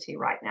 o'clock go-to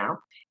right now.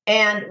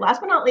 And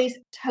last but not least,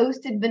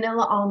 toasted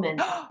vanilla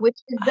almond, which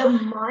is the Ah,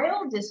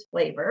 mildest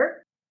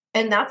flavor.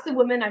 And that's the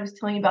woman I was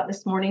telling you about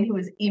this morning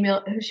who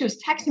she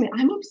was texting me.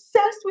 I'm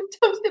obsessed with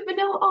toasted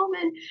vanilla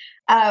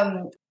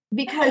almond.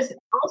 Because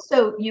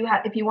also you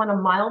have, if you want a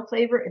mild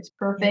flavor, it's yep.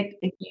 perfect.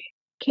 If you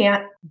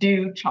can't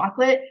do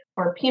chocolate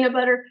or peanut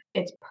butter,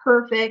 it's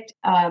perfect.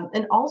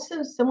 And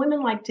also some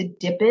women like to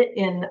dip it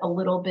in a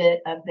little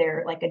bit of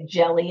their, like a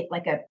jelly,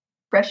 like a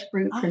fresh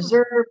fruit Oh,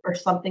 preserve or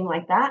something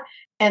like that,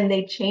 and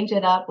they change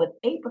it up with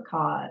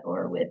apricot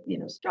or with,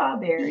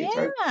 strawberries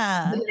or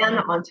yeah.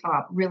 banana on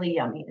top. Really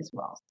yummy as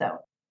well. So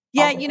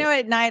Yeah, all the you things. know,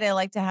 at night, I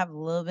like to have a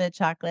little bit of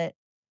chocolate,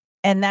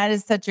 and that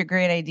is such a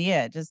great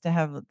idea just to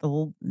have the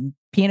little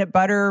peanut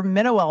butter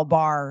MenoWell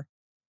bar.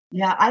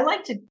 Yeah, I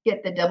like to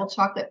get the double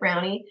chocolate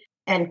brownie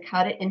and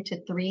cut it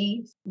into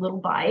 3 little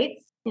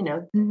bites,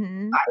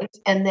 Mhm. bites,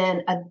 and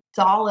then a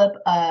dollop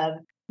of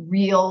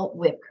real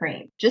whipped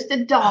cream. Just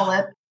a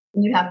dollop. Oh,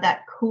 And you have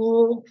that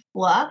cool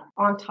fluff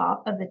on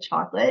top of the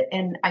chocolate,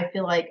 and I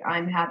feel like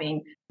I'm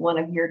having one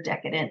of your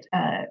decadent,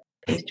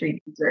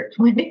 pastry desserts.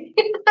 you're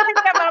coming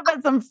up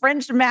with some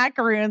French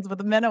macaroons with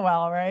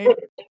MenoWell, right?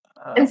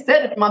 Uh,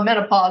 Instead of my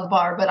menopause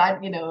bar, but I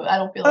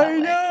don't feel that I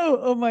way. know.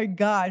 Oh my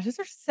gosh,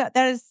 that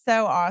is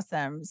so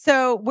awesome.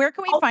 So, where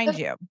can we find Also,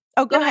 you?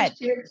 Oh, go can I ahead.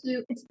 share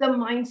too? It's the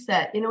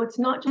mindset. It's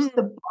not just Mhm.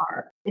 the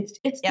bar. It's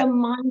the Yep.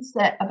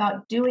 mindset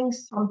about doing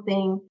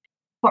something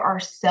for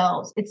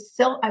ourselves.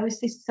 I would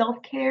say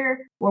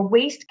self-care or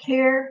waist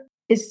care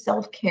is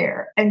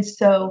self-care. And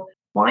so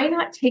why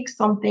not take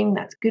something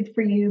that's good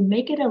for you,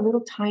 make it a little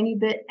tiny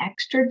bit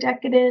extra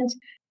decadent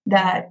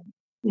Yeah.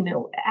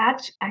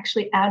 that,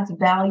 actually adds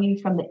value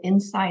from the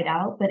inside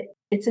out, but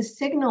it's a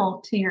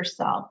signal to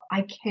yourself.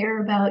 I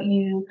care about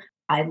you.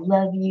 I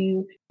love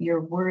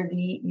you're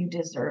worthy, you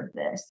deserve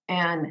this.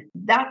 And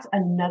that's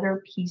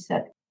another piece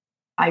that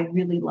I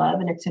really love,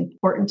 and it's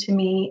important to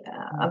me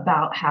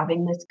about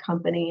having this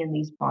company and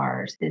these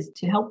bars, is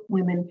to help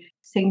women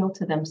signal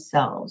to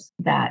themselves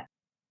that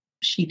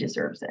she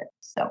deserves it.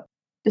 So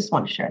just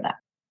want to share that.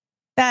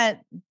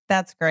 That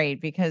that's great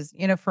because,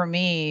 for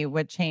me,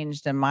 what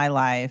changed in my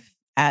life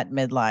at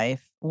midlife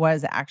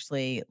was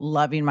actually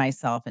loving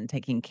myself and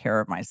taking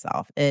care of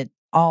myself. It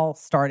all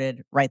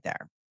started right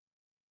there.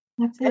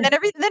 That's And it.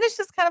 then it's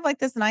just kind of like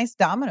this nice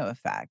domino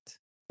effect.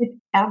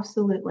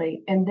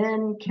 Absolutely. And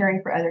then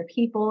caring for other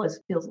people is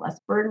feels less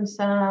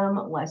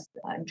burdensome, less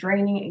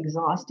draining,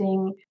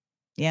 exhausting,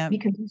 Yeah.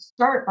 because you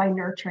start by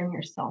nurturing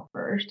yourself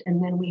first,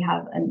 and then we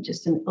have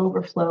just an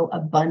overflow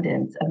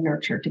abundance of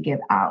nurture to give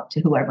out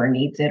to whoever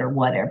needs it or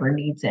whatever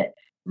needs it.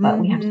 But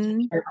we have to take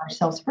Mhm. care of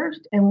ourselves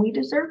first, and we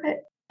deserve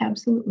it.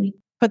 Absolutely.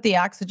 Put the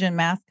oxygen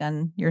mask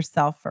on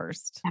yourself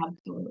first.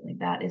 Absolutely.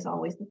 That is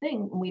always the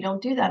thing. We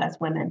don't do that as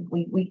women.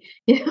 We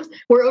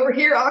we're over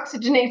here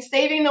oxygenate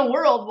saving the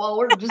world while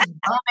we're just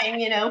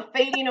dying,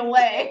 fading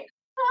away.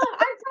 "Oh,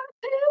 I got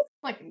this."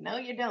 Like, no,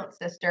 you don't,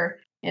 sister.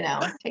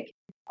 Take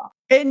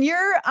And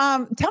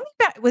tell me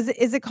about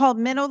is it called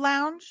Minnow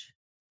Lounge?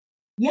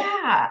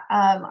 Yeah.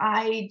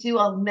 I do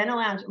a Menno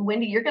Lounge.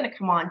 Wendy, you're gonna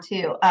come on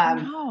too.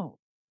 No.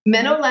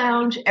 Menno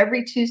Lounge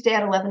every Tuesday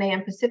at 11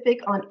 a.m.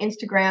 Pacific on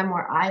Instagram,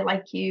 where I,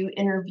 like you,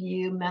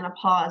 interview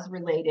menopause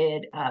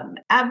related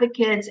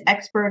advocates,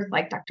 experts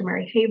like Dr.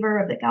 Mary Haver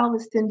of the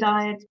Galveston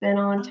Diet's been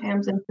on,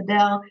 Tamsin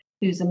Fidel,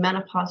 who's a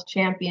menopause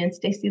champion,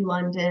 Stacey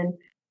London,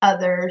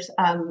 others.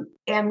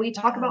 And we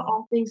talk about Wow.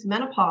 all things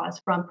menopause,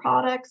 from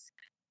products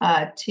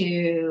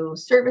to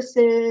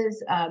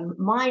services,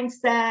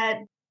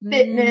 mindset,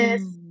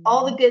 fitness,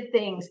 all the Mm. good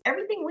things,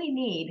 everything we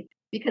need,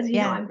 because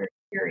Yeah. I'm very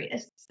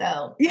curious.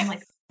 So Yeah. I'm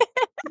like,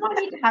 what do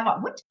I need to have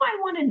on? What do I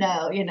want to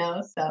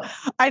know? So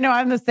I know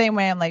I'm the same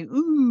way. I'm like,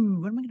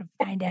 "Ooh, what am I gonna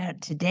find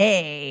out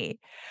today?"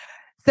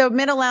 So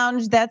Minnow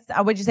Lounge, that's,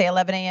 what'd you say,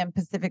 11 a.m.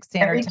 Pacific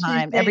Standard every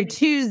Time every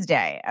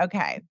Tuesday, Tuesday.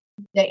 Okay.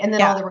 and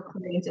then all Yeah. the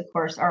recordings, of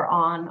course, are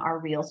on our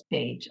Reels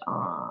page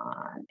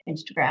on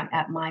Instagram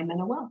at My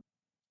MenoWell.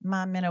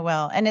 My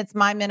MenoWell. And it's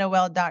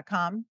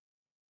mymenowell.com.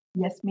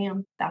 Yes,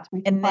 ma'am. That's where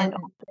you can And find then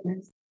all the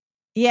things.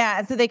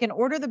 yeah, so they can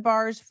order the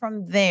bars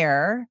from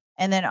there,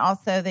 and then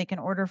also they can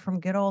order from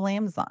good old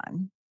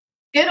Amazon.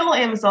 Good old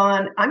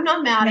Amazon. I'm not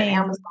I mad at mean,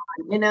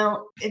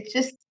 Amazon. It's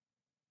just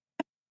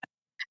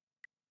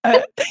uh,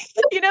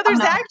 I'm there's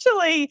not.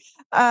 actually,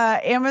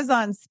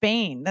 Amazon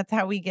Spain. That's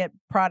how we get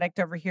product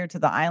over here to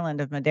the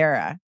island of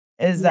Madeira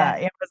is,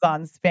 Yes,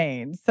 Amazon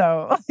Spain.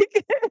 So, like,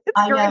 it's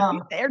I great.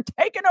 know. They're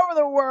taking over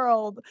the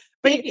world.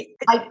 But Take it.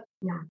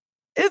 Yeah.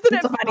 isn't It's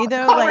it a funny whole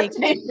though? Like,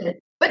 conversation.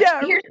 But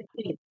yeah, here's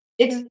the thing.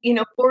 It's,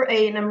 for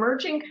an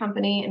emerging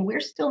company, and we're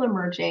still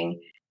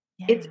emerging,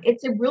 it's yeah.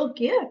 it's a real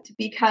gift,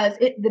 because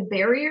the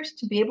barriers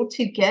to be able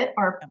to get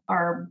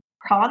our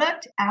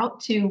product out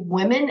to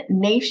women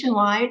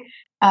nationwide.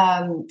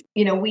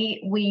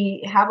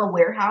 We have a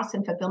warehouse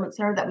and fulfillment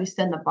center that we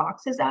send the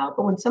boxes out,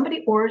 but when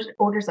somebody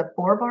orders a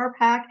 4 bar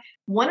pack,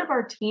 one of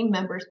our team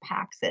members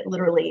packs it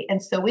literally,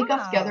 and so we got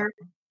Wow. together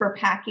for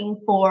packing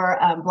for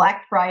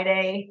Black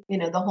Friday.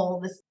 The whole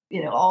this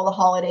all the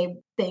holiday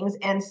things,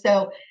 and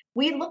so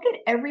we look at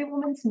every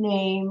woman's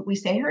name, we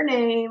say her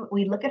name,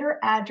 we look at her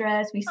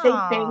address, we say thank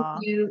Aw.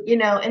 you,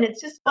 and it's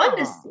just fun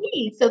to Aw.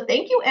 see. So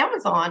thank you,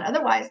 Amazon.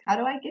 Otherwise, how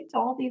do I get to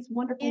all these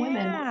wonderful women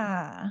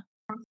Yeah.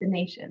 across the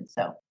nation?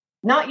 So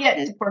not yet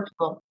to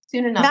Portugal.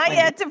 Soon enough, Not Wendy.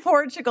 yet to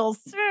Portugal.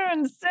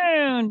 Soon,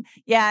 soon.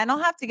 Yeah, and I'll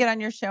have to get on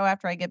your show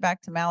after I get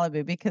back to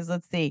Malibu because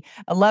let's see,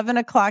 11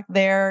 o'clock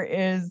there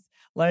is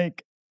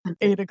like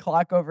 8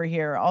 o'clock over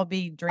here. I'll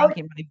be Oh,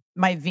 drinking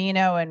my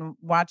vino and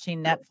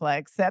watching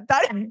Netflix at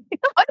that.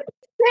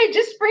 hey,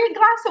 just bring a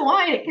glass of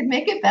wine. It can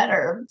make it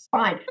better. It's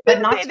fine, but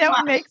Gonna not say too that would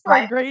much, make for a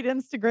right? great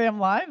Instagram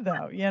live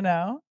though, you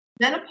know?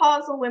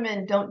 Menopausal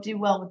women don't do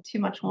well with too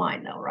much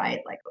wine, though,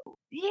 right? Like,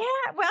 Yeah,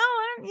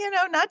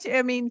 well, not to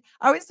I mean,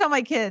 I always tell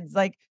my kids,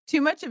 like,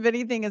 too much of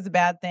anything is a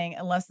bad thing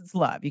unless it's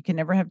love. You can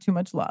never have too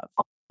much love.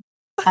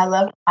 I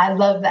love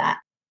that.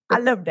 I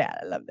love that.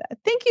 I love that.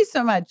 Thank you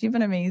so much. You've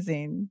been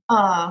amazing.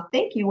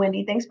 Thank you,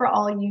 Wendy. Thanks for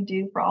all you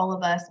do for all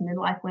of us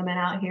midlife women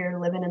out here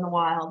living in the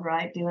wild,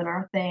 right? Doing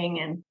our thing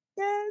and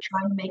Yes.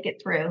 trying to make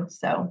it through.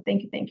 So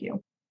thank you, thank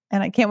you.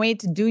 And I can't wait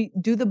to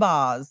do the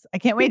bars. I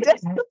can't wait to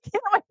can't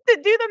wait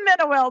to do the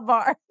MenoWell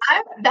bar.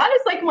 That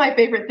is like my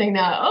favorite thing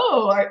now.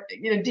 Oh, do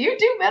you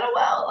do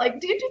MenoWell? Like,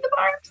 do you do the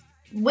bars?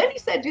 Wendy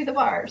said do the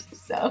bars.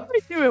 So I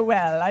do it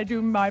well. I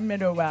do my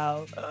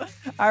MenoWell.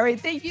 All right.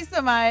 Thank you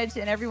so much.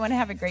 And everyone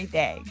have a great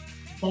day.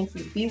 thank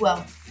you. Be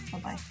well. Bye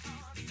bye.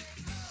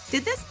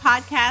 Did this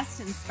podcast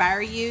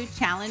inspire you,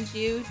 challenge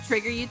you,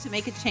 trigger you to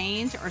make a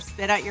change, or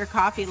spit out your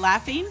coffee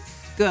laughing?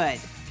 Good.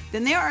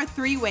 Then there are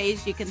 3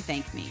 ways you can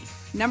thank me.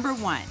 Number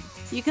 1,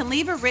 you can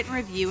leave a written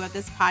review of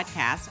this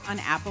podcast on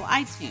Apple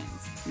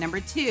iTunes. Number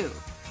 2,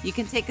 you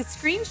can take a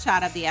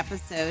screenshot of the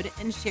episode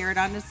and share it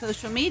onto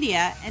social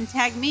media and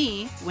tag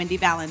me, Wendy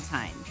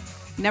Valentine.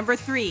 Number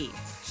 3,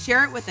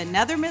 share it with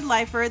another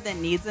midlifer that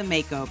needs a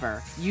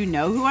makeover. You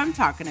know who I'm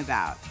talking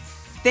about.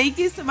 Thank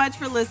you so much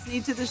for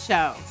listening to the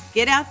show.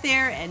 Get out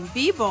there and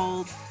be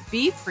bold,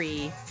 be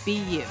free, be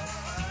you.